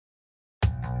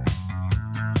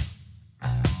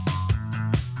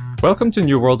Welcome to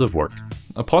New World of Work,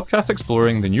 a podcast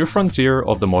exploring the new frontier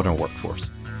of the modern workforce.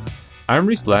 I'm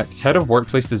Rhys Black, Head of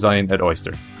Workplace Design at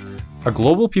Oyster, a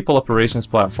global people operations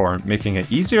platform making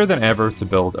it easier than ever to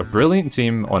build a brilliant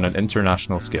team on an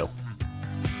international scale.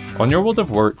 On New World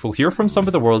of Work, we'll hear from some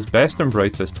of the world's best and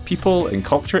brightest people and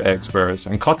culture experts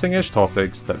on cutting-edge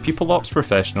topics that people ops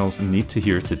professionals need to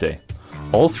hear today,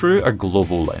 all through a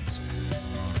global lens.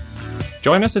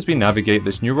 Join us as we navigate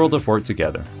this new world of work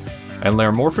together and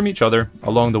learn more from each other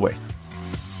along the way.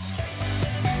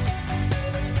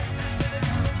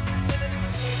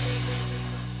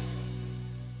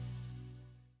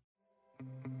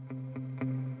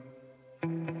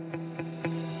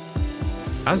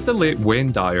 As the late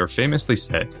Wayne Dyer famously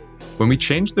said, when we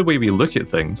change the way we look at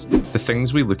things, the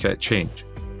things we look at change.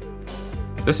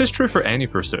 This is true for any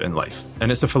pursuit in life,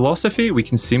 and it's a philosophy we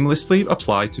can seamlessly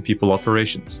apply to people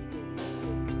operations.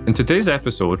 In today's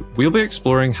episode, we'll be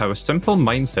exploring how a simple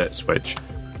mindset switch,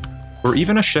 or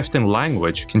even a shift in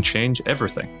language, can change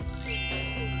everything.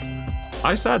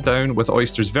 I sat down with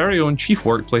Oyster's very own Chief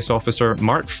Workplace Officer,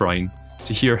 Mark Frein,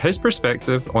 to hear his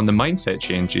perspective on the mindset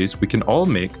changes we can all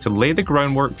make to lay the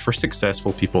groundwork for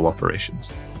successful people operations.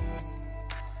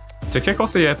 To kick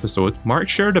off the episode, Mark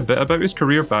shared a bit about his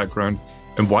career background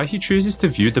and why he chooses to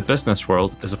view the business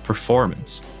world as a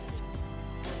performance.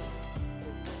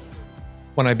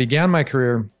 When I began my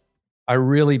career, I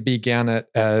really began it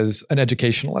as an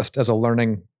educationalist, as a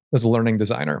learning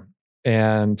designer,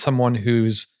 and someone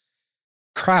whose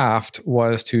craft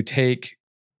was to take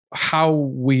how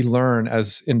we learn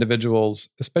as individuals,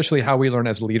 especially how we learn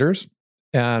as leaders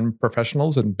and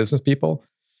professionals and business people,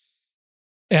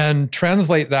 and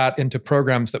translate that into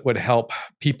programs that would help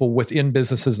people within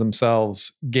businesses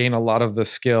themselves gain a lot of the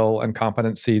skill and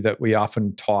competency that we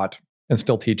often taught and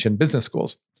still teach in business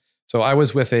schools. So I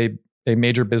was with a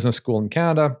major business school in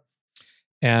Canada,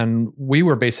 and we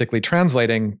were basically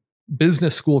translating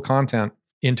business school content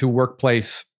into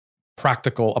workplace,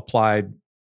 practical, applied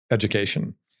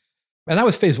education. And that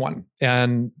was phase one.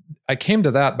 And I came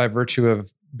to that by virtue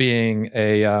of being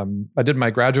I did my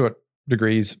graduate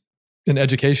degrees in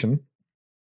education,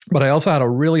 but I also had a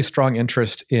really strong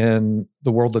interest in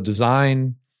the world of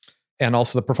design and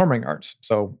also the performing arts.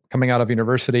 So coming out of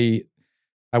university,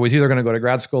 I was either going to go to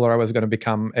grad school or I was going to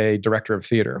become a director of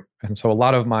theater. And so a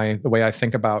lot of the way I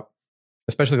think about,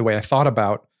 especially the way I thought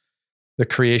about the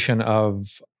creation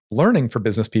of learning for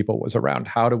business people was around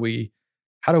how do we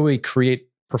create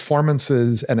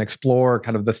performances and explore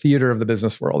kind of the theater of the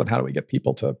business world, and how do we get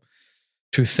people to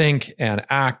think and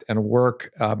act and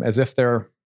work as if they're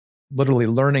literally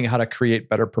learning how to create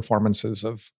better performances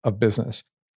of business.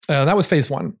 That was phase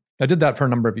one. I did that for a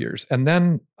number of years. And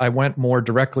then I went more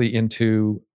directly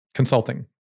into consulting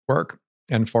work.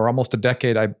 And for almost a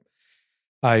decade,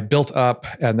 I built up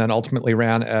and then ultimately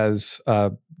ran as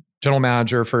general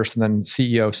manager first and then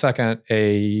CEO second,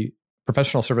 a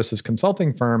professional services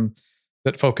consulting firm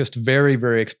that focused very,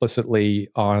 very explicitly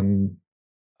on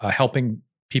helping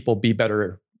people be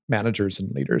better managers and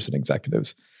leaders and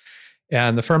executives.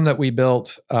 And the firm that we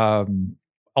built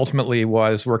ultimately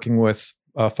was working with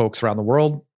folks around the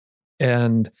world.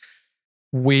 And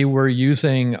we were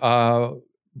using,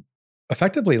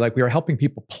 effectively, like we were helping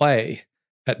people play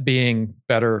at being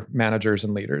better managers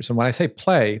and leaders. And when I say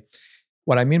play,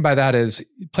 what I mean by that is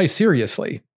play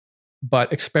seriously,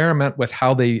 but experiment with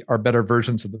how they are better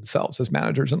versions of themselves as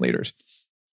managers and leaders.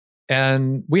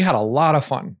 And we had a lot of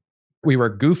fun. We were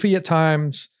goofy at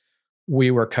times.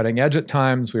 We were cutting edge at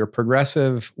times. We were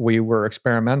progressive. We were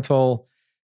experimental.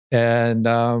 And,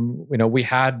 we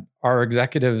had our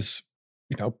executives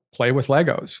play with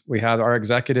Legos. We had our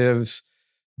executives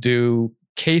do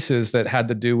cases that had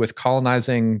to do with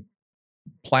colonizing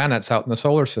planets out in the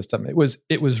solar system. It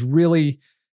was really,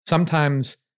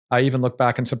 sometimes I even look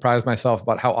back and surprise myself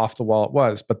about how off the wall it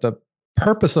was. But the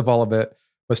purpose of all of it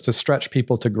was to stretch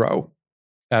people to grow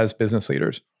as business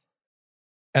leaders.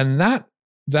 And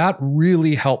that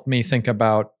really helped me think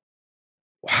about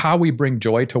how we bring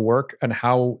joy to work and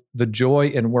how the joy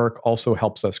in work also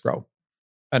helps us grow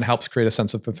and helps create a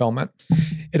sense of fulfillment.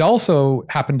 It also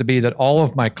happened to be that all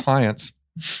of my clients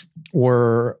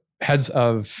were heads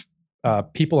of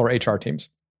people or HR teams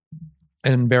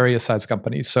in various size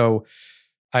companies. So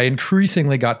I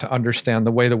increasingly got to understand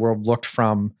the way the world looked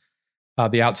from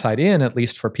the outside in, at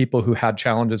least for people who had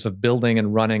challenges of building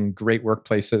and running great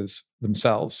workplaces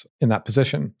themselves in that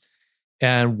position.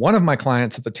 And one of my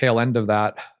clients at the tail end of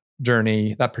that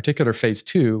journey, that particular phase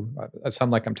two, I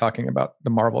sound like I'm talking about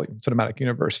the Marvel Cinematic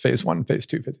Universe, phase one, phase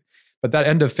two. But that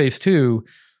end of phase two,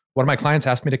 one of my clients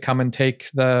asked me to come and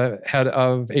take the head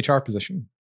of HR position.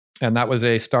 And that was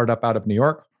a startup out of New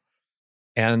York.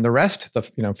 And the rest,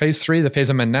 phase 3, the phase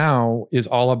I'm in now, is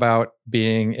all about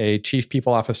being a chief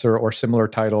people officer or similar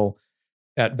title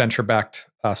at venture-backed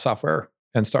software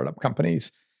and startup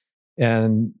companies.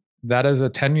 And that is a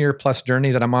 10-year plus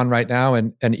journey that I'm on right now.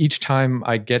 And each time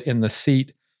I get in the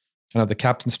seat, the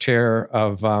captain's chair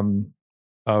of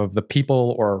the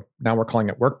people, or now we're calling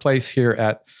it workplace here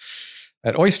at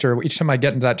Oyster, each time I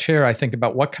get into that chair, I think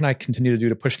about what can I continue to do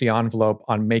to push the envelope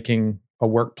on making a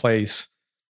workplace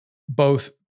both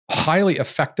highly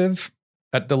effective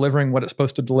at delivering what it's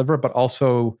supposed to deliver, but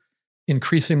also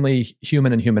increasingly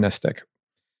human and humanistic.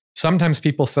 Sometimes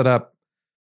people set up,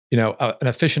 an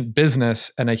efficient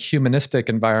business and a humanistic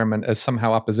environment as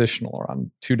somehow oppositional or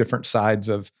on two different sides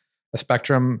of a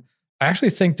spectrum. I actually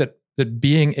think that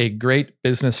being a great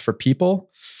business for people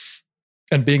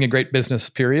and being a great business,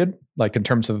 period, like in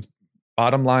terms of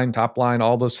bottom line, top line,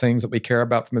 all those things that we care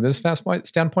about from a business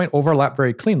standpoint, overlap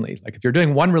very cleanly. Like if you're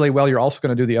doing one really well, you're also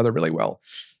going to do the other really well.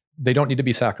 They don't need to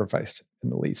be sacrificed in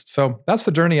the least. So that's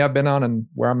the journey I've been on and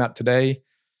where I'm at today.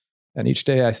 And each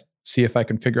day I see if I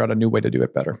can figure out a new way to do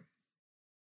it better.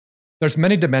 There's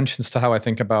many dimensions to how I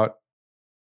think about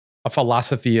a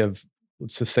philosophy of,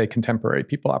 let's just say, contemporary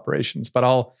people operations. But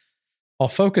I'll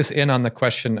focus in on the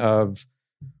question of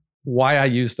why I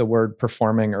used the word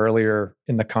performing earlier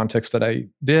in the context that I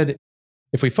did.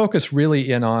 If we focus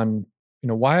really in on,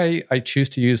 why I choose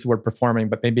to use the word performing,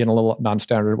 but maybe in a little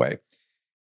non-standard way.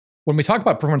 When we talk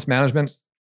about performance management,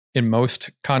 in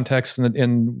most contexts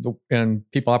in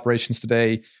people operations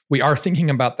today, we are thinking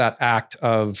about that act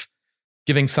of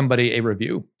giving somebody a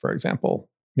review, for example,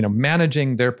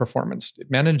 managing their performance,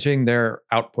 managing their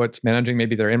outputs, managing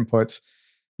maybe their inputs,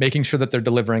 making sure that they're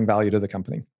delivering value to the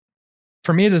company.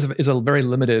 For me, it is a very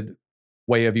limited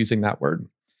way of using that word.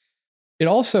 It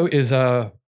also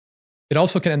can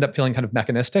end up feeling kind of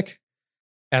mechanistic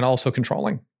and also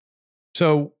controlling.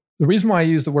 So the reason why I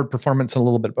use the word performance in a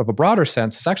little bit of a broader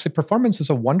sense is actually performance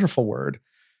is a wonderful word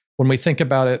when we think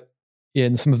about it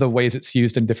in some of the ways it's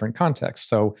used in different contexts.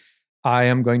 So I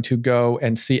am going to go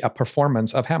and see a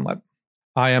performance of Hamlet.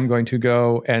 I am going to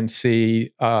go and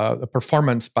see a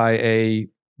performance by a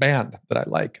band that I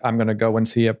like. I'm going to go and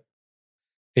see a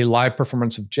live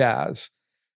performance of jazz.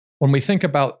 When we think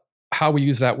about how we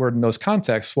use that word in those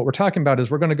contexts, what we're talking about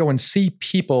is we're going to go and see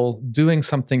people doing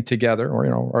something together,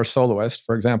 or our soloist,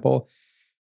 for example,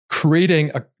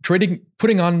 putting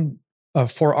on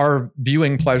for our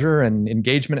viewing pleasure and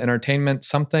engagement, entertainment,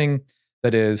 something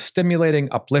that is stimulating,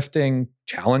 uplifting,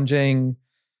 challenging,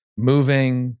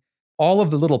 moving, all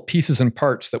of the little pieces and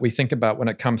parts that we think about when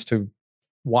it comes to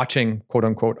watching, quote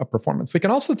unquote, a performance. We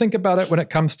can also think about it when it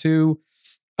comes to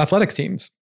athletics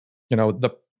teams.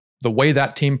 The way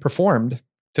that team performed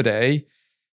today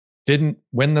didn't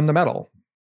win them the medal.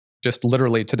 Just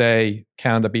literally today,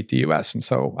 Canada beat the US. And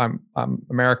so I'm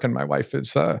American. My wife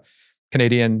is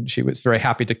Canadian. She was very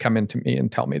happy to come into me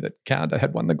and tell me that Canada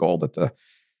had won the gold at the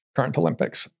current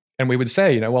Olympics. And we would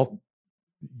say,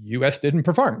 US didn't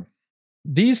perform.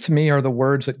 These to me are the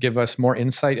words that give us more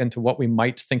insight into what we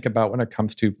might think about when it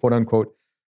comes to, quote unquote,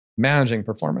 managing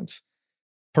performance.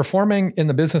 Performing in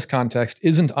the business context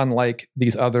isn't unlike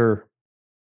these other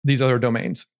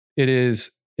domains. It is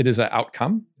an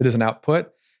outcome, it is an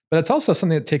output, but it's also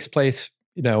something that takes place,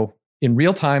 in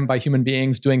real time by human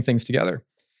beings doing things together.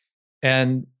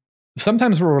 And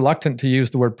sometimes we're reluctant to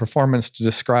use the word performance to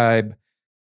describe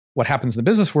what happens in the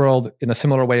business world in a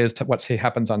similar way as to what, say,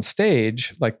 happens on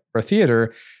stage, like for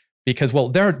theater, because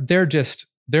they're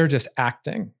just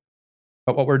acting.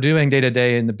 But what we're doing day to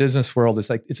day in the business world is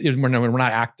we're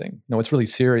not acting. No, it's really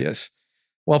serious.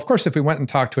 Well, of course, if we went and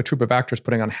talked to a troupe of actors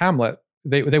putting on Hamlet,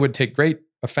 they would take great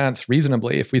offense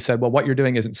reasonably if we said, well, what you're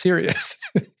doing isn't serious.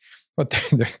 But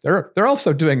they're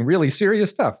also doing really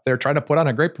serious stuff. They're trying to put on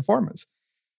a great performance.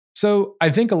 So I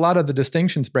think a lot of the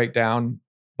distinctions break down.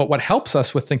 But what helps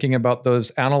us with thinking about those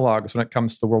analogs when it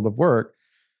comes to the world of work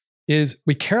is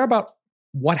we care about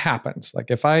what happens.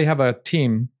 Like if I have a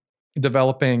team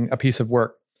developing a piece of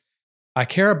work, I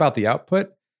care about the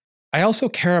output. I also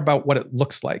care about what it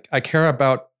looks like. I care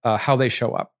about how they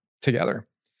show up together.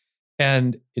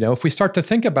 And if we start to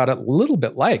think about it a little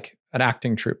bit like an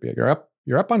acting troupe,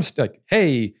 you're up on stage,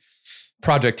 hey,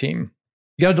 project team,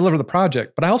 you got to deliver the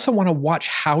project. But I also want to watch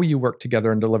how you work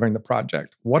together in delivering the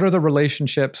project. What are the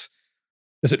relationships?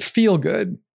 Does it feel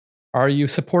good? Are you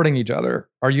supporting each other?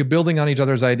 Are you building on each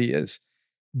other's ideas?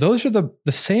 Those are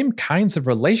the same kinds of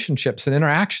relationships and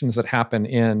interactions that happen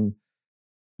in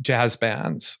jazz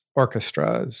bands,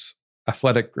 orchestras,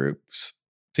 athletic groups,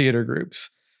 theater groups.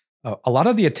 A lot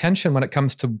of the attention when it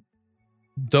comes to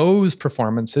those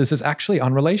performances is actually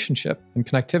on relationship and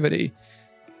connectivity.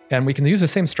 And we can use the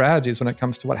same strategies when it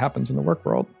comes to what happens in the work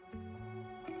world.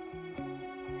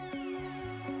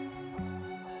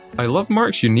 I love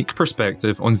Mark's unique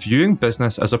perspective on viewing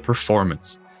business as a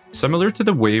performance, similar to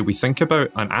the way we think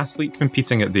about an athlete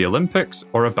competing at the Olympics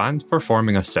or a band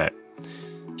performing a set.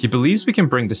 He believes we can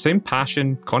bring the same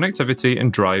passion, connectivity,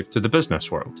 and drive to the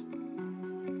business world.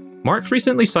 Mark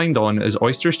recently signed on as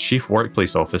Oyster's Chief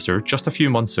Workplace Officer just a few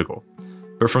months ago,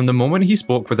 but from the moment he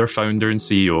spoke with their founder and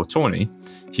CEO, Tony,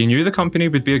 he knew the company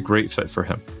would be a great fit for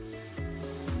him.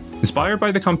 Inspired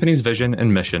by the company's vision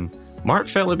and mission, Mark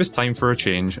felt it was time for a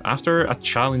change after a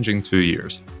challenging 2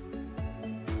 years.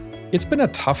 It's been a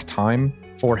tough time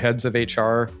for heads of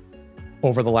HR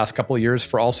over the last couple of years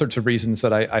for all sorts of reasons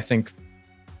that I think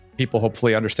people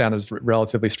hopefully understand is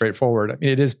relatively straightforward. I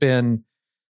mean, it has been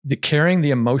carrying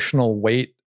the emotional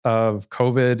weight of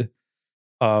COVID,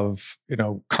 of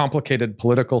complicated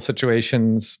political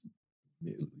situations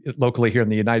locally here in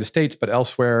the United States, but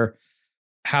elsewhere,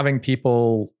 having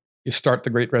people start the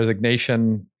Great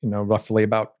Resignation, roughly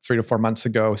about 3 to 4 months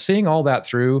ago, seeing all that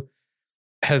through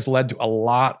has led to a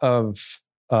lot of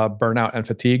burnout and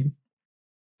fatigue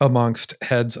amongst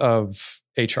heads of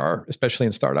HR, especially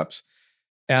in startups.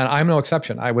 And I'm no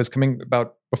exception.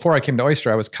 Before I came to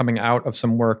Oyster, I was coming out of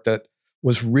some work that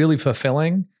was really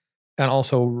fulfilling and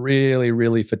also really,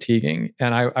 really fatiguing.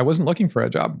 And I wasn't looking for a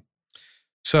job.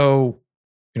 So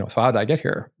how did I get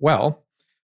here? Well,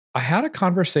 I had a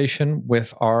conversation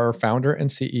with our founder and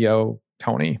CEO,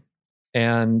 Tony.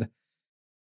 And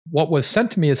what was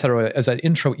sent to me as an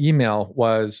intro email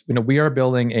was, we are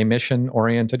building a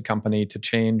mission-oriented company to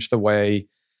change the way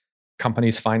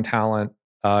companies find talent,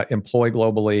 employ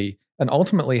globally, and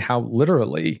ultimately how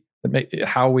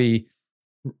we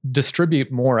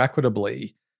distribute more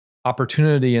equitably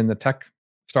opportunity in the tech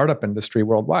startup industry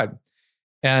worldwide.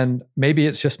 And maybe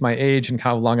it's just my age and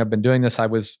how long I've been doing this. I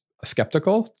was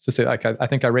skeptical to say, I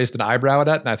think I raised an eyebrow at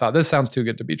it, and I thought, this sounds too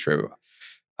good to be true.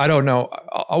 I don't know.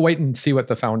 I'll wait and see what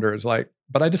the founder is like.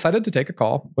 But I decided to take a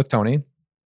call with Tony.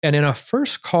 And in a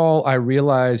first call, I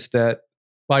realized that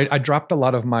I dropped a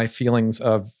lot of my feelings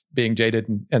of being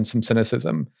jaded and some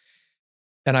cynicism.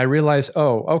 And I realized,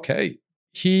 okay,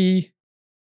 he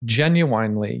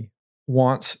genuinely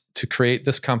wants to create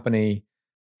this company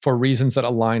for reasons that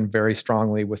align very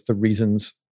strongly with the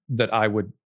reasons that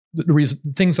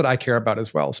things that I care about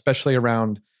as well, especially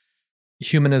around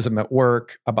humanism at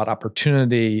work, about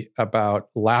opportunity, about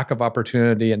lack of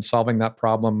opportunity and solving that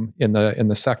problem in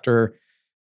the sector.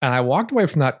 And I walked away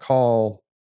from that call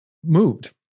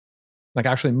moved. I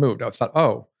was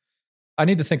thought, I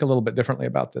need to think a little bit differently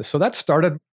about this. So that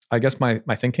started, I guess, my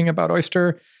thinking about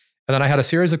Oyster. And then I had a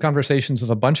series of conversations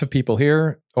with a bunch of people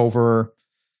here over a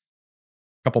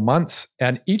couple months.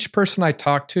 And each person I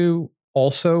talked to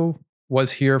also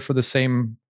was here for the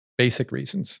same basic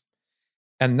reasons.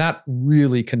 And that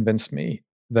really convinced me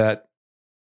that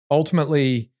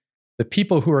ultimately the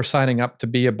people who are signing up to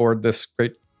be aboard this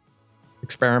great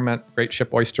experiment, great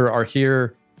ship Oyster, are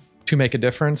here to make a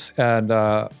difference. And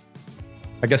I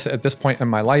guess at this point in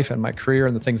my life and my career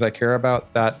and the things I care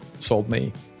about, that sold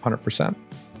me 100%.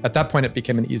 At that point, it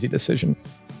became an easy decision.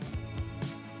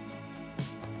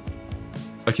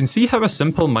 I can see how a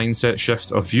simple mindset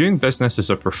shift of viewing business as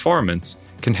a performance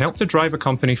can help to drive a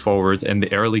company forward in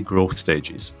the early growth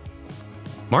stages.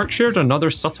 Mark shared another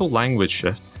subtle language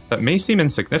shift that may seem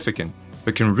insignificant,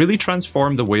 but can really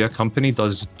transform the way a company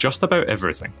does just about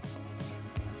everything.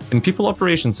 In people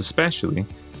operations especially,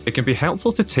 it can be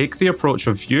helpful to take the approach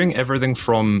of viewing everything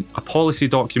from a policy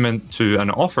document to an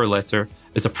offer letter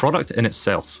as a product in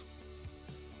itself.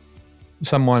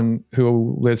 Someone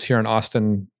who lives here in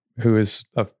Austin, who is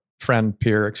a friend,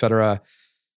 peer, et cetera,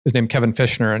 is named Kevin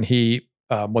Fishner, and he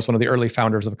was one of the early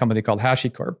founders of a company called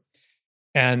HashiCorp.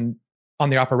 And on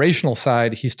the operational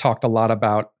side, he's talked a lot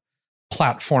about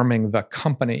platforming the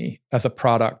company as a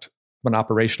product from an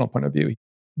operational point of view.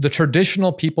 The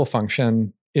traditional people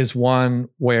function is one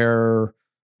where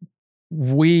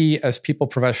we as people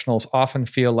professionals often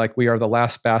feel like we are the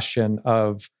last bastion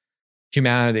of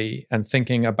humanity and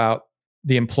thinking about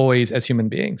the employees as human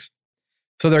beings.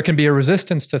 So there can be a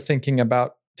resistance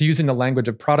to using the language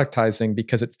of productizing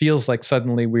because it feels like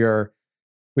suddenly we are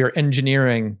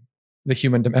engineering the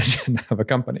human dimension of a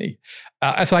company.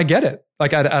 So I get it.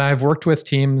 I've worked with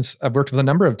teams. I've worked with a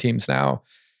number of teams now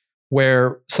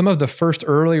where some of the first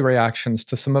early reactions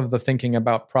to some of the thinking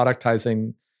about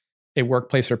productizing a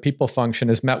workplace or people function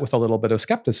is met with a little bit of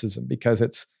skepticism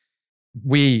because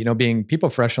being people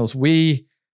professionals, we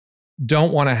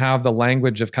don't want to have the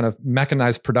language of kind of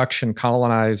mechanized production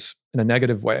colonize in a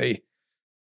negative way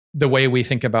the way we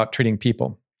think about treating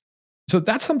people. So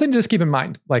that's something to just keep in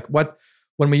mind. Like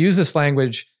when we use this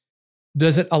language,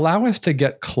 does it allow us to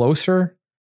get closer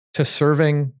to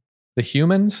serving the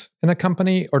humans in a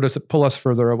company, or does it pull us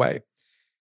further away?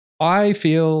 I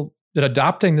feel that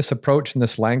adopting this approach and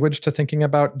this language to thinking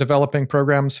about developing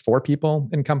programs for people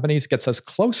in companies gets us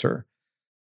closer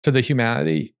to the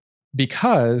humanity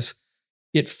because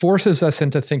it forces us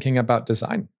into thinking about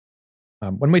design.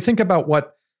 When we think about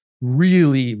what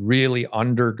really, really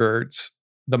undergirds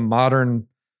the modern,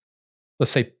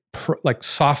 let's say, like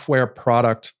software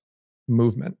product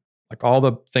movement, like all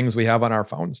the things we have on our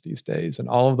phones these days and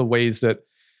all of the ways that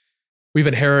we've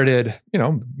inherited,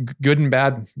 good and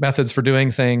bad methods for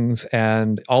doing things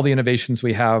and all the innovations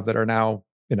we have that are now,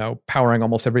 powering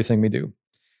almost everything we do.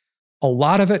 A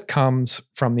lot of it comes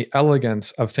from the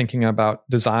elegance of thinking about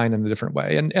design in a different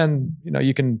way. And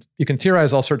you can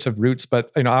theorize all sorts of roots,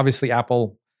 but obviously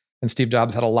Apple and Steve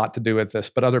Jobs had a lot to do with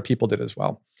this, but other people did as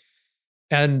well.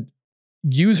 And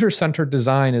user-centered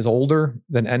design is older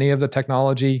than any of the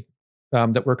technology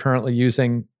that we're currently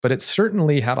using, but it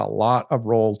certainly had a lot of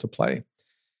role to play.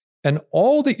 And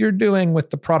all that you're doing with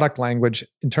the product language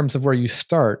in terms of where you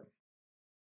start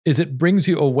is it brings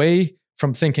you away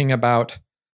from thinking about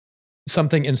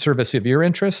something in service of your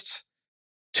interests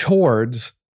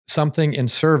towards something in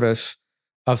service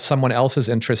of someone else's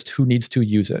interest who needs to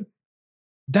use it.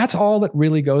 That's all that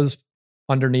really goes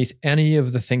underneath any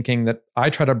of the thinking that I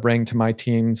try to bring to my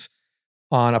teams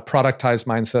on a productized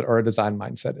mindset or a design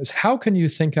mindset, is how can you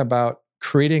think about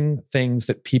creating things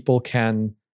that people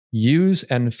can use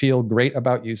and feel great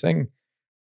about using?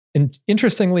 And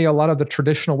interestingly, a lot of the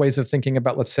traditional ways of thinking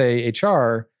about, let's say,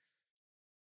 HR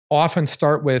often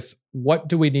start with, what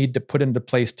do we need to put into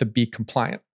place to be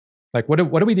compliant? Like, what do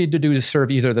we need to do to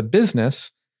serve either the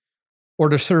business or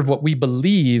to serve what we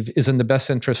believe is in the best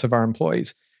interest of our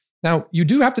employees? Now, you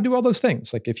do have to do all those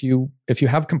things. Like if you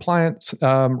have compliance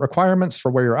requirements for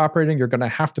where you're operating, you're going to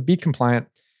have to be compliant.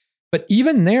 But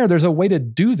even there's a way to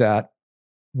do that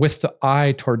with the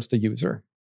eye towards the user.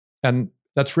 And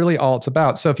that's really all it's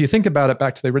about. So if you think about it,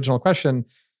 back to the original question,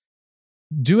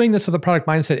 doing this with a product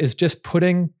mindset is just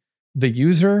putting the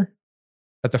user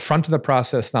at the front of the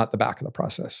process, not the back of the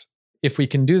process. If we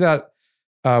can do that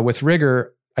with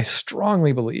rigor, I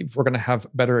strongly believe we're going to have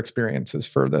better experiences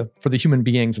for the human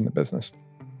beings in the business.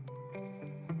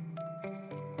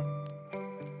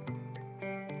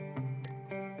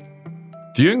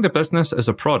 Viewing the business as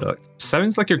a product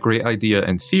sounds like a great idea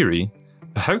in theory,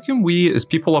 but how can we as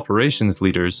people operations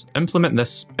leaders implement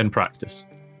this in practice?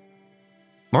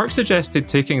 Mark suggested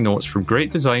taking notes from great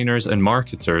designers and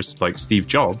marketers like Steve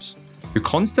Jobs, who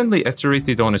constantly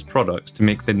iterated on his products to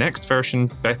make the next version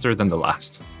better than the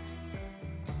last.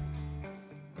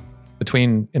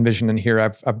 Between InVision and here,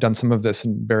 I've done some of this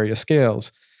in various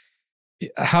scales.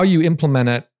 How you implement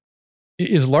it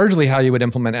is largely how you would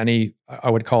implement any,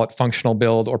 I would call it functional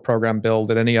build or program build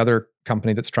at any other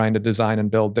company that's trying to design and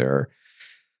build their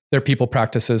people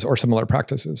practices or similar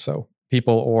practices. So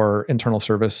people or internal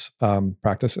service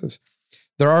practices.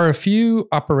 There are a few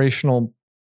operational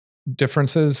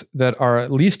differences that are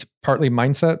at least partly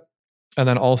mindset and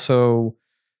then also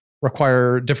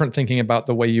require different thinking about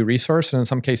the way you resource, and in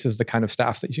some cases, the kind of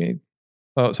staff that you need.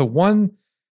 So one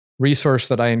resource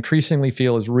that I increasingly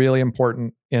feel is really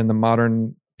important in the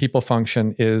modern people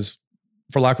function is,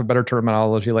 for lack of a better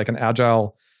terminology, like an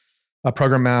agile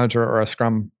program manager or a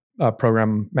Scrum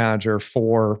program manager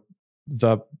for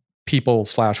the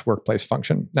people/workplace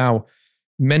function. Now,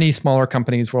 many smaller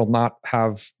companies will not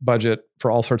have budget for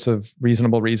all sorts of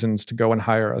reasonable reasons to go and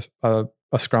hire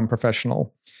a Scrum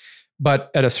professional.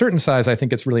 But at a certain size, I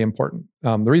think it's really important.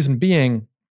 The reason being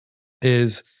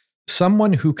is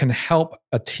someone who can help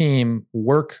a team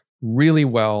work really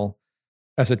well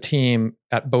as a team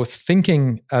at both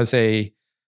thinking as a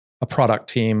product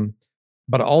team,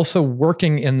 but also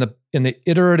working in the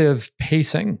iterative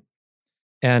pacing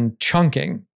and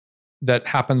chunking that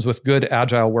happens with good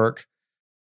agile work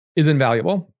is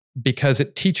invaluable because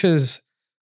it teaches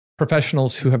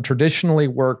professionals who have traditionally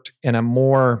worked in a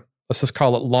more, let's just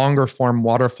call it longer form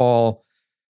waterfall,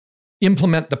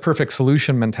 implement the perfect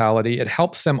solution mentality. It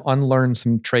helps them unlearn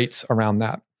some traits around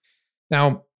that.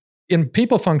 Now, in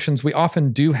people functions, we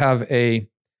often do have a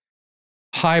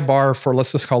high bar for,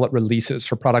 let's just call it releases,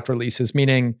 for product releases,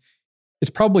 meaning it's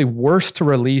probably worse to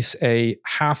release a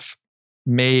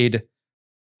half-made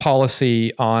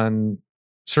policy on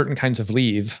certain kinds of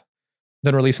leave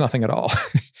than release nothing at all.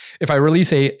 If I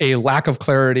release a lack of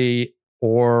clarity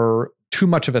or too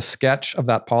much of a sketch of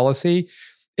that policy,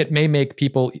 it may make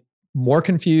people more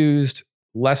confused,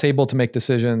 less able to make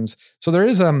decisions. So there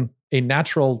is a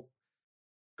natural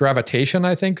gravitation,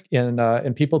 I think,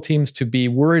 in people teams to be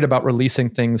worried about releasing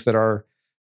things that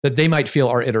they might feel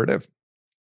are iterative.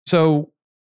 So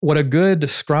what a good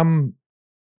Scrum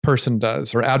person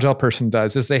does or Agile person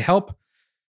does is they help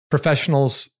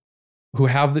professionals who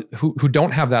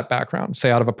don't have that background,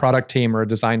 say out of a product team or a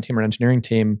design team or an engineering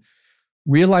team,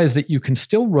 realize that you can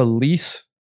still release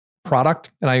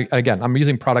product. And I'm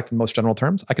using product in most general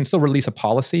terms. I can still release a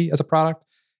policy as a product,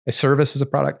 a service as a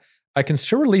product. I can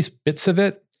still release bits of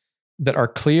it that are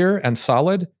clear and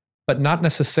solid, but not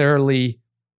necessarily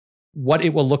what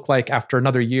it will look like after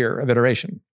another year of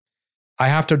iteration. I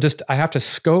have to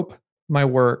scope my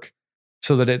work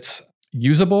so that it's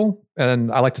usable,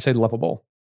 and I like to say lovable.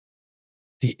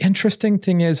 The interesting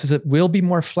thing is it will be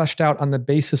more fleshed out on the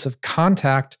basis of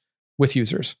contact with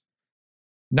users.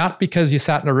 Not because you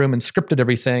sat in a room and scripted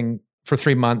everything for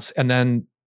 3 months and then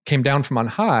came down from on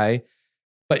high,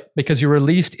 but because you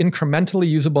released incrementally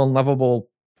usable and lovable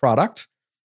product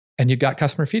and you got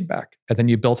customer feedback. And then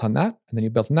you built on that, and then you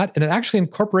built on that. And it actually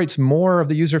incorporates more of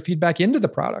the user feedback into the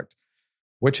product,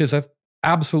 which is an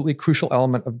absolutely crucial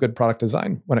element of good product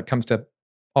design when it comes to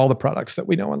all the products that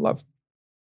we know and love.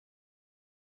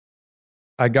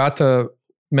 I got the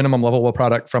minimum lovable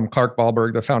product from Clark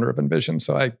Wahlberg, the founder of InVision.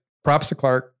 So props to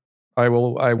Clark. I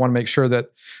want to make sure that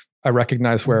I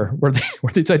recognize where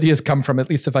these ideas come from, at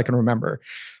least if I can remember.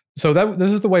 So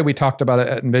this is the way we talked about it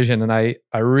at InVision, and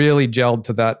I really gelled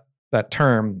to that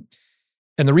term.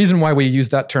 And the reason why we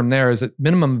used that term there is that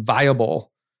minimum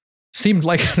viable seemed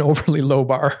like an overly low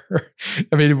bar.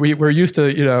 I mean, we're used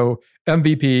to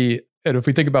MVP, and if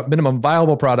we think about minimum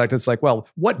viable product, it's like, well,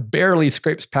 what barely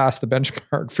scrapes past the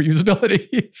benchmark for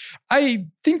usability? I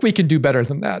think we can do better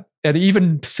than that, and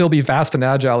even still be fast and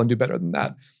agile and do better than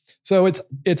that. So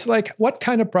it's like, what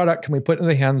kind of product can we put in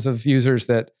the hands of users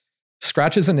that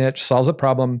scratches an itch, solves a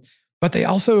problem, but they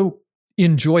also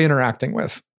enjoy interacting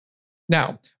with?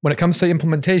 Now, when it comes to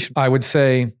implementation, I would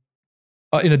say,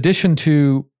 in addition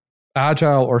to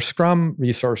Agile or Scrum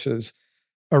resources,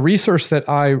 a resource that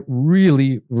I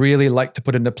really, really like to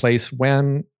put into place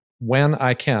when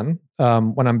I can,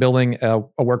 when I'm building a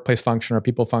workplace function or a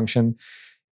people function,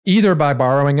 either by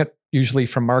borrowing it, usually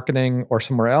from marketing or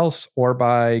somewhere else, or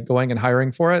by going and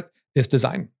hiring for it, is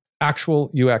design,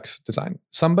 actual UX design.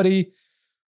 Somebody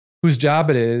whose job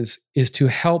it is to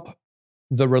help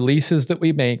the releases that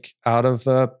we make out of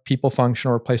the people function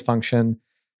or workplace function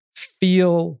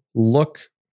feel, look,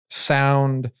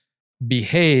 sound,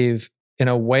 behave in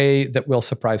a way that will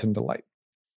surprise and delight.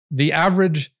 The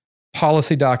average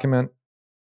policy document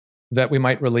that we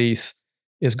might release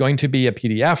is going to be a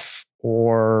PDF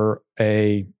or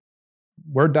a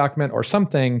Word document or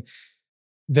something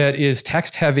that is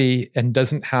text heavy and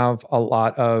doesn't have a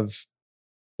lot of,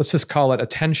 let's just call it,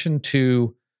 attention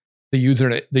to the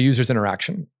user's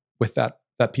interaction with that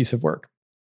piece of work.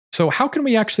 So how can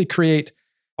we actually create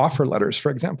offer letters,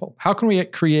 for example? How can we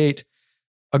create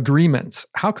agreements?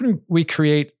 How can we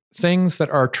create things that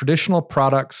are traditional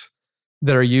products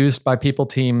that are used by people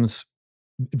teams,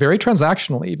 very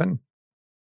transactional even,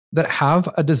 that have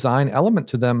a design element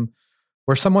to them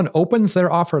where someone opens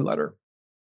their offer letter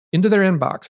into their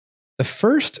inbox? The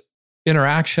first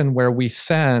interaction where we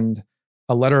send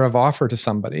a letter of offer to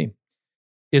somebody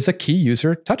is a key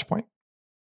user touch point.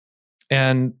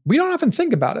 And we don't often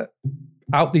think about it.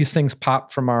 Out these things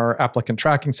pop from our applicant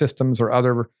tracking systems or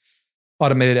other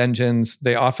automated engines.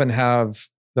 They're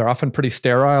often pretty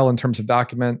sterile in terms of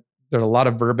document. There's a lot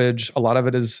of verbiage. A lot of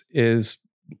it is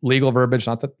legal verbiage.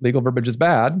 Not that legal verbiage is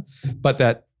bad, but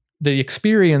that the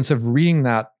experience of reading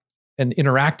that and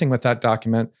interacting with that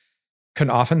document can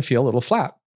often feel a little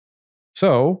flat.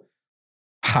 So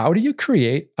how do you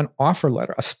create an offer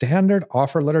letter, a standard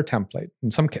offer letter template?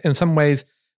 In some ways,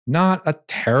 not a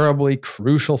terribly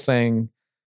crucial thing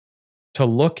to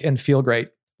look and feel great.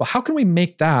 Well, how can we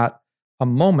make that a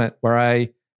moment where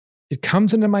it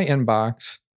comes into my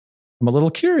inbox, I'm a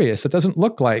little curious, it doesn't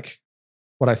look like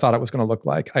what I thought it was going to look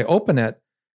like. I open it,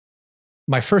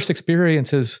 my first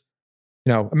experience is,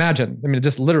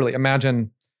 just literally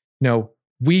imagine,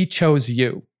 we chose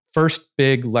you, first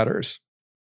big letters,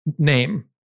 name,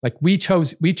 like we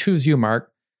choose you,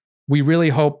 Mark. We really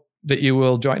hope that you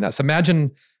will join us.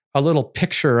 Imagine a little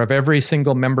picture of every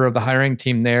single member of the hiring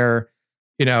team there,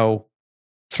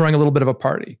 throwing a little bit of a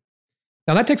party.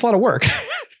 Now that takes a lot of work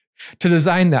to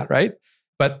design that, right?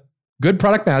 But good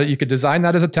product management, you could design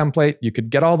that as a template. You could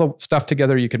get all the stuff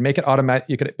together. You could make it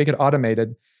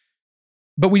automated.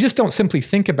 But we just don't simply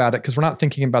think about it because we're not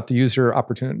thinking about the user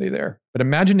opportunity there. But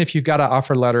imagine if you got an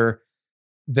offer letter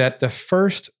that the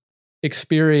first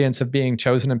experience of being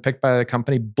chosen and picked by the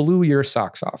company blew your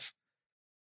socks off.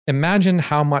 imagine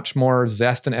how much more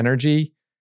zest and energy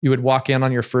you would walk in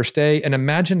on your first day, and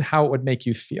imagine how it would make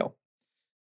you feel.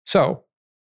 So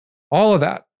all of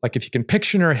that, like if you can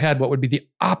picture in your head what would be the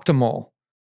optimal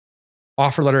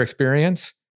offer letter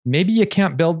experience, maybe you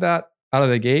can't build that out of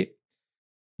the gate,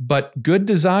 but good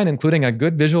design, including a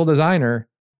good visual designer,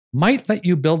 might let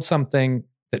you build something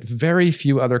that very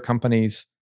few other companies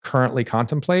currently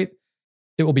contemplate.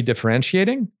 It will be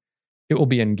differentiating. It will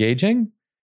be engaging.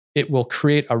 It will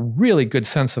create a really good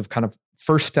sense of kind of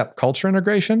first step culture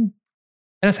integration.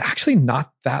 And it's actually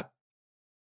not that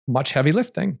much heavy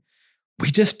lifting.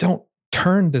 We just don't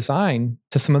turn design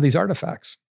to some of these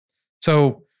artifacts.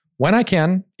 So when I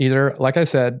can, either, like I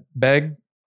said, beg,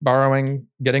 borrowing,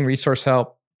 getting resource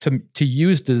help to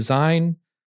use design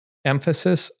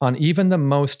emphasis on even the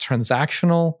most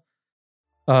transactional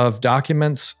of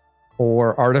documents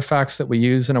or artifacts that we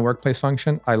use in a workplace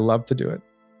function, I love to do it.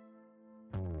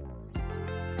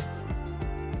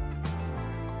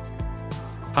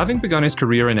 Having begun his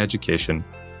career in education,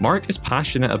 Mark is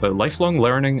passionate about lifelong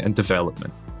learning and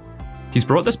development. He's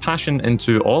brought this passion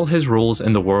into all his roles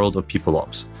in the world of people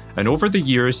ops, and over the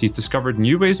years he's discovered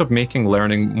new ways of making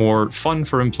learning more fun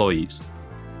for employees.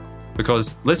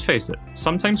 Because, let's face it,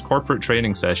 sometimes corporate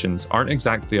training sessions aren't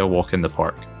exactly a walk in the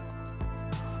park.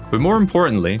 But more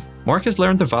importantly, Mark has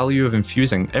learned the value of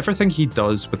infusing everything he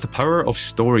does with the power of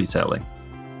storytelling.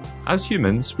 As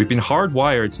humans, we've been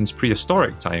hardwired since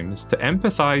prehistoric times to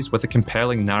empathize with a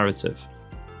compelling narrative.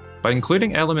 By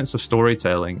including elements of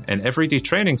storytelling in everyday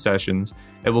training sessions,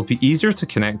 it will be easier to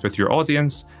connect with your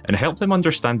audience and help them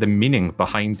understand the meaning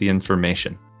behind the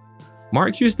information.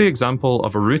 Mark used the example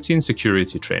of a routine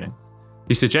security training.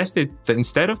 He suggested that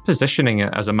instead of positioning it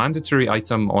as a mandatory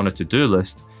item on a to-do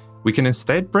list, we can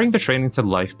instead bring the training to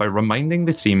life by reminding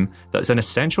the team that it's an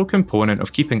essential component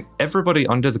of keeping everybody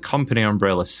under the company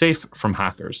umbrella safe from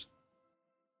hackers.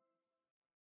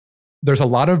 There's a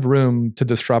lot of room to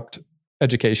disrupt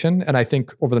education. And I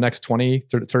think over the next 20,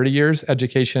 30 years,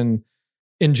 education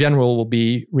in general will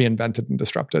be reinvented and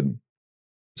disrupted.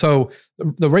 So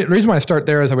the reason why I start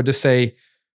there is I would just say,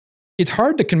 it's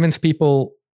hard to convince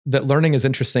people that learning is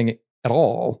interesting at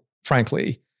all,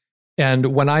 frankly. And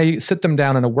when I sit them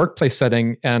down in a workplace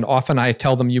setting, and often I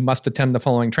tell them, you must attend the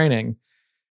following training,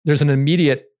 there's an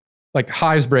immediate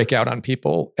hives break out on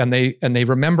people, and they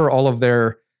remember all of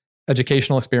their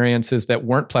educational experiences that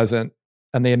weren't pleasant,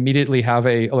 and they immediately have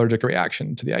an allergic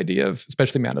reaction to the idea of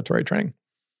especially mandatory training.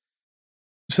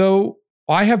 So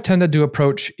I have tended to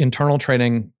approach internal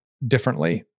training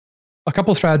differently. A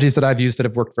couple of strategies that I've used that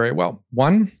have worked very well.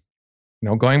 One,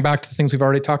 going back to the things we've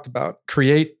already talked about,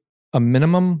 create a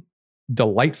minimum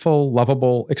delightful,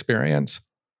 lovable experience.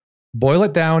 Boil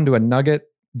it down to a nugget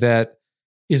that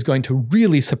is going to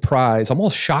really surprise,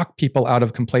 almost shock people out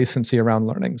of complacency around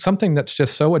learning. Something that's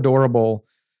just so adorable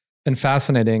and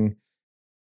fascinating,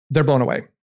 they're blown away.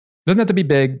 Doesn't have to be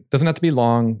big, doesn't have to be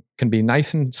long, can be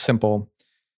nice and simple.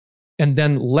 And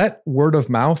then let word of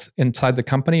mouth inside the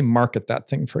company market that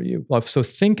thing for you. So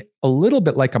think a little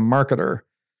bit like a marketer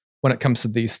when it comes to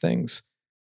these things.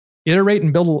 Iterate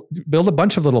and build a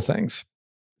bunch of little things.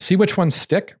 See which ones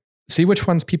stick. See which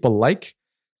ones people like.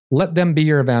 Let them be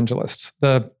your evangelists.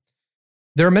 There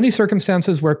are many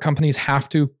circumstances where companies have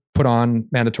to put on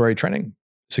mandatory training.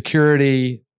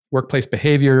 Security, workplace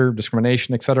behavior,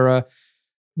 discrimination, et cetera.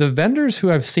 The vendors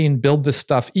who I've seen build this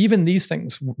stuff, even these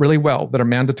things really well that are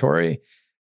mandatory,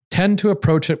 tend to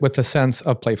approach it with a sense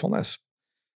of playfulness.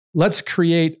 Let's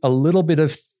create a little bit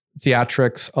of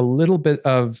theatrics, a little bit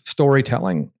of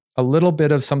storytelling, a little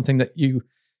bit of something that you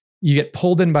get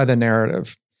pulled in by the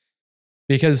narrative.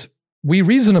 Because we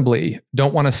reasonably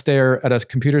don't want to stare at a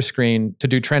computer screen to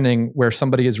do training where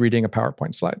somebody is reading a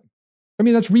PowerPoint slide. I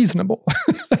mean, that's reasonable.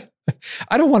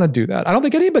 I don't want to do that. I don't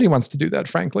think anybody wants to do that,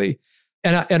 frankly.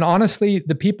 And honestly,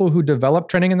 the people who develop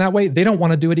training in that way, they don't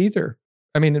want to do it either.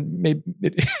 I mean,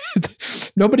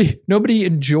 nobody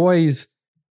enjoys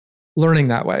learning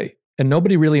that way, and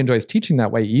nobody really enjoys teaching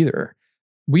that way either.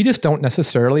 We just don't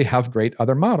necessarily have great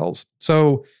other models.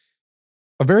 So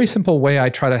a very simple way I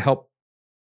try to help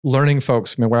learning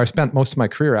folks, where I spent most of my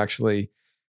career actually,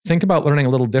 think about learning a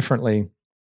little differently,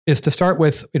 is to start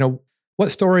with,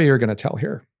 what story you're going to tell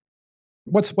here.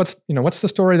 What's the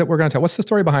story that we're going to tell? What's the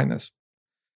story behind this?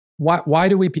 Why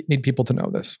do we need people to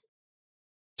know this?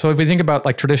 So if we think about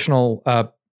traditional,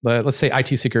 let's say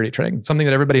IT security training, something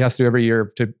that everybody has to do every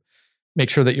year to make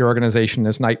sure that your organization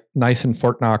is nice and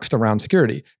Fort Knoxed around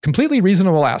security. Completely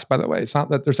reasonable ask, by the way. It's not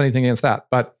that there's anything against that,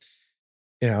 but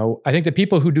I think the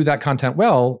people who do that content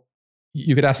well,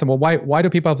 you could ask them, well, why do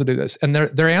people have to do this? And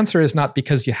their answer is not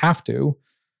because you have to.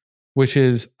 which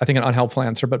is, I think, an unhelpful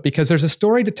answer, but because there's a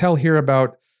story to tell here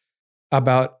about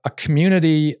a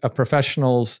community of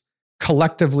professionals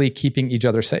collectively keeping each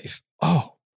other safe.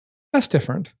 Oh, that's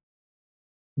different.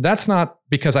 That's not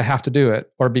because I have to do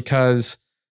it or because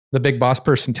the big boss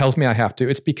person tells me I have to.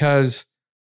 It's because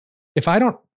if I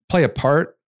don't play a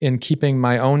part in keeping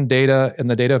my own data and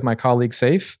the data of my colleagues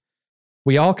safe,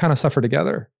 we all kind of suffer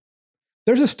together.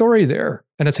 There's a story there,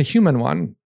 and it's a human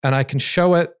one. And I can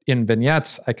show it in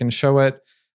vignettes. I can show it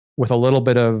with a little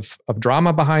bit of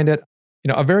drama behind it.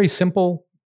 A very simple,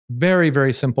 very,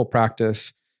 very simple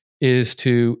practice is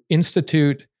to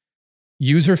institute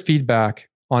user feedback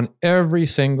on every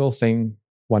single thing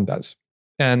one does.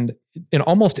 And in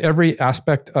almost every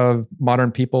aspect of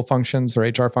modern people functions or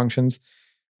HR functions,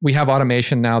 we have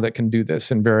automation now that can do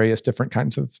this in various different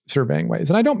kinds of surveying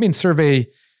ways. And I don't mean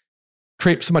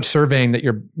create so much surveying that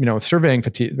you're, surveying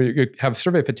fatigue, you have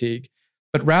survey fatigue,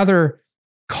 but rather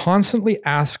constantly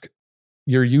ask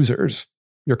your users,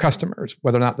 your customers,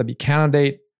 whether or not they be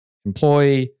candidate,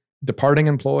 employee, departing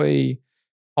employee,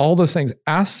 all those things.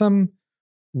 Ask them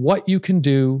what you can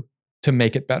do to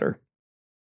make it better.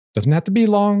 Doesn't have to be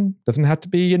long, doesn't have to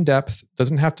be in depth,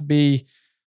 doesn't have to be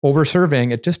over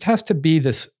surveying. It just has to be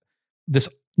this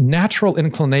natural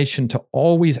inclination to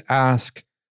always ask,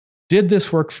 did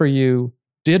this work for you?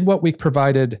 Did what we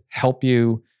provided help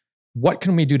you? What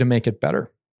can we do to make it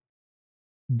better?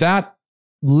 That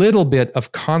little bit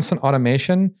of constant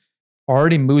automation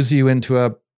already moves you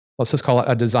into let's just call it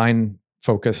a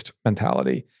design-focused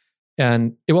mentality.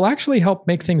 And it will actually help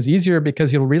make things easier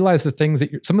because you'll realize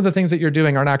some of the things that you're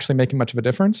doing aren't actually making much of a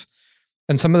difference.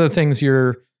 And some of the things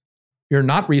you're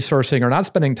not resourcing or not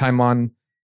spending time on,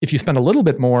 if you spend a little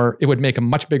bit more, it would make a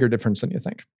much bigger difference than you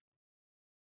think.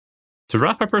 To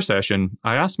wrap up our session,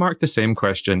 I asked Mark the same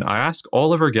question I ask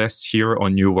all of our guests here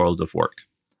on New World of Work.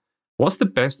 What's the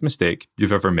best mistake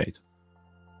you've ever made?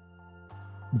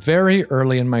 Very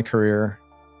early in my career,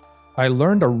 I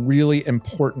learned a really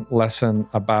important lesson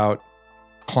about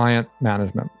client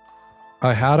management.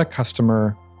 I had a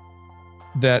customer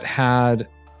that had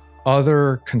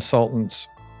other consultants,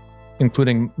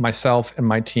 including myself and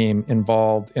my team,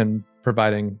 involved in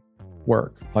providing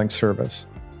work, like service.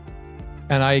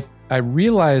 And I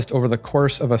realized over the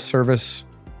course of a service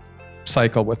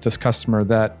cycle with this customer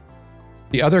that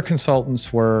the other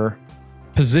consultants were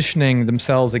positioning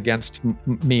themselves against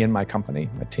me and my company,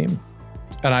 my team.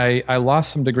 And I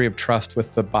lost some degree of trust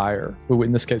with the buyer, who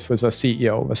in this case was a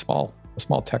CEO of a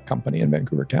small tech company in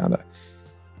Vancouver, Canada.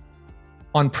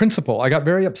 On principle, I got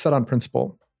very upset on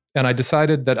principle. And I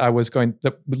decided that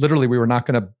literally we were not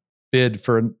going to bid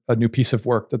for a new piece of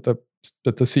work that the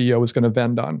CEO was going to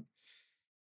vend on.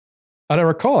 And I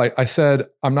recall I said,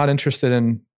 I'm not interested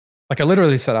in, I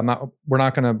literally said, we're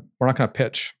not going to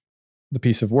pitch the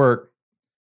piece of work.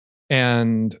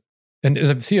 And the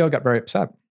CEO got very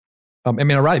upset.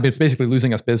 It's basically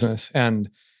losing us business.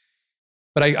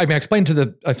 But I explained to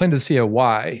the CEO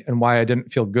why I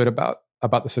didn't feel good about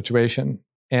the situation.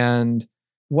 And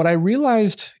what I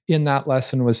realized in that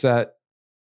lesson was that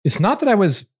it's not that I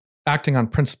was acting on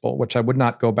principle, which I would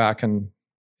not go back and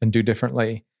do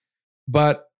differently,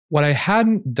 but what I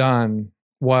hadn't done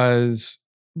was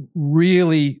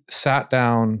really sat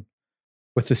down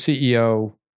with the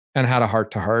CEO and had a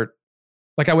heart-to-heart.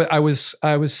 I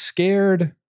was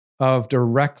scared of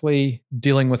directly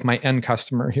dealing with my end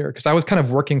customer here because I was kind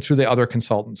of working through the other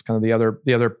consultants, kind of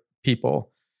the other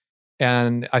people,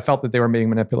 and I felt that they were being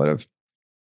manipulative.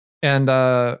 And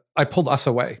I pulled us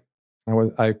away.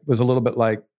 I was a little bit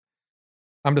like,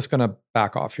 I'm just going to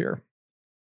back off here.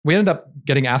 We ended up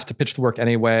getting asked to pitch the work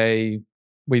anyway.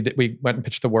 We went and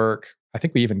pitched the work. I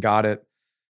think we even got it.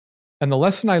 And the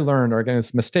lesson I learned, or again,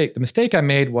 it's a mistake. The mistake I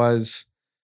made was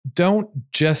don't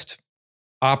just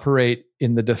operate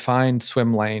in the defined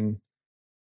swim lane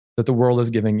that the world is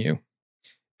giving you.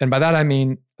 And by that, I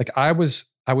mean, I was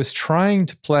trying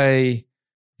to play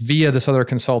via this other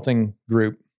consulting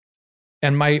group.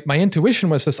 And my intuition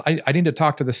was this, I need to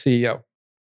talk to the CEO.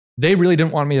 They really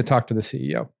didn't want me to talk to the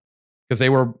CEO because they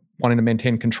were wanting to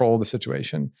maintain control of the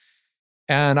situation.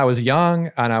 And I was young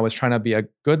and I was trying to be a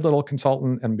good little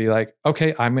consultant and be like,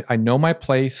 okay, I know my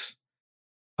place.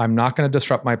 I'm not going to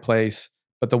disrupt my place.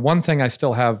 But the one thing I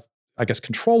still have, I guess,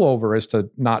 control over is to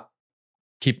not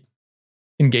keep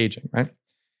engaging, right?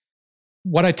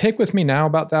 What I take with me now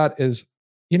about that is,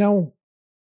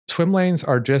 swim lanes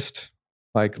are just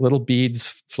like little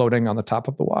beads floating on the top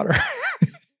of the water.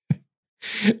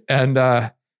 And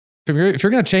if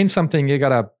you're going to change something, you got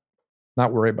to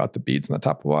not worry about the beads on the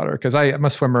top of the water. Because I'm a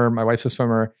swimmer, my wife's a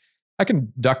swimmer. I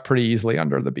can duck pretty easily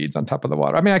under the beads on top of the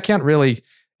water. I mean, I can't really,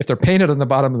 If they're painted on the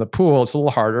bottom of the pool, it's a little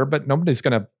harder, but nobody's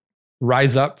going to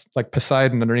rise up like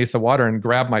Poseidon underneath the water and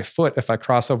grab my foot if I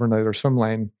cross over into their swim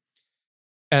lane.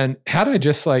 And had I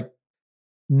just like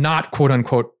not quote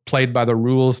unquote played by the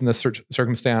rules in this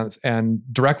circumstance and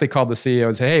directly called the CEO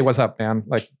and say, hey, what's up, man?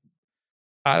 Like,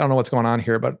 I don't know what's going on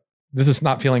here, but this is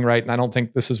not feeling right. And I don't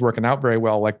think this is working out very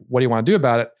well. Like, what do you want to do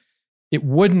about it? It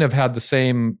wouldn't have had the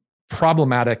same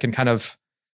problematic and kind of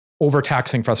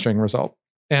overtaxing, frustrating result.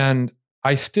 And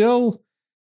I still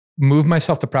move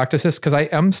myself to practice this because I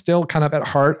am still kind of at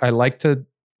heart, I like to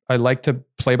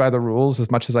play by the rules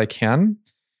as much as I can.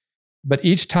 But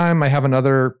each time I have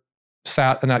another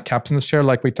sat in that captain's chair,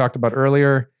 like we talked about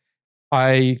earlier,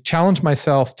 I challenge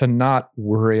myself to not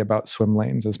worry about swim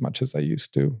lanes as much as I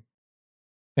used to.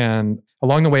 And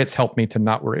along the way, it's helped me to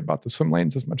not worry about the swim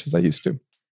lanes as much as I used to.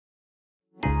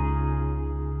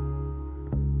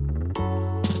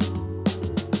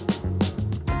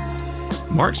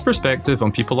 Mark's perspective on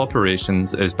people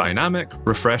operations is dynamic,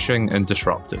 refreshing, and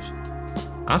disruptive.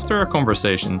 After our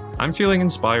conversation, I'm feeling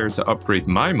inspired to upgrade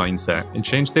my mindset and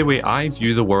change the way I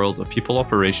view the world of people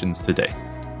operations today.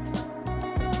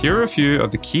 Here are a few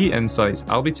of the key insights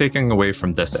I'll be taking away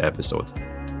from this episode.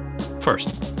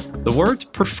 First, the word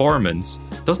performance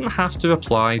doesn't have to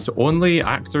apply to only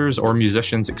actors or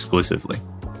musicians exclusively.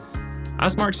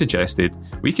 As Mark suggested,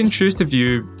 we can choose to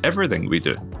view everything we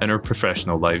do in our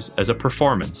professional lives as a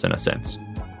performance in a sense.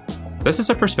 This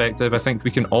is a perspective I think we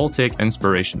can all take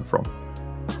inspiration from.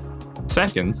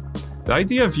 Second, the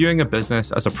idea of viewing a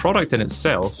business as a product in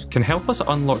itself can help us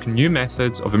unlock new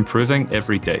methods of improving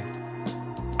every day.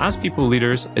 As people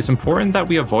leaders, it's important that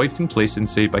we avoid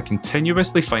complacency by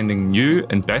continuously finding new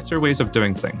and better ways of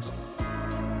doing things.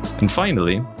 And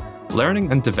finally,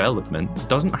 learning and development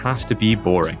doesn't have to be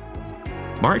boring.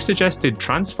 Mark suggested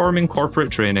transforming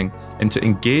corporate training into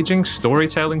engaging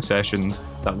storytelling sessions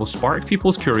that will spark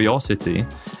people's curiosity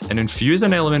and infuse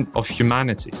an element of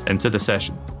humanity into the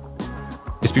session.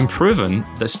 It's been proven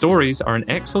that stories are an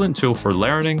excellent tool for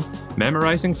learning,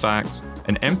 memorizing facts,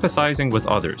 and empathizing with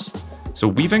others. So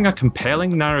weaving a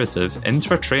compelling narrative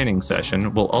into a training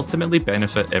session will ultimately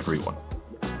benefit everyone.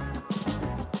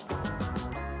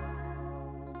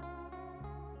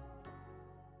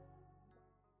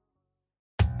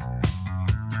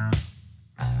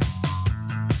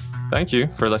 Thank you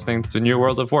for listening to New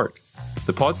World of Work,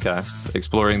 the podcast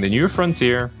exploring the new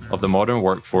frontier of the modern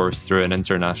workforce through an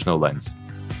international lens.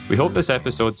 We hope this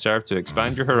episode served to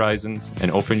expand your horizons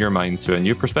and open your mind to a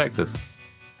new perspective.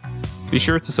 Be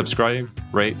sure to subscribe,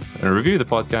 rate, and review the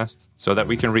podcast so that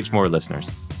we can reach more listeners.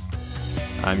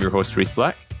 I'm your host, Rhys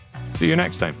Black. See you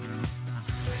next time.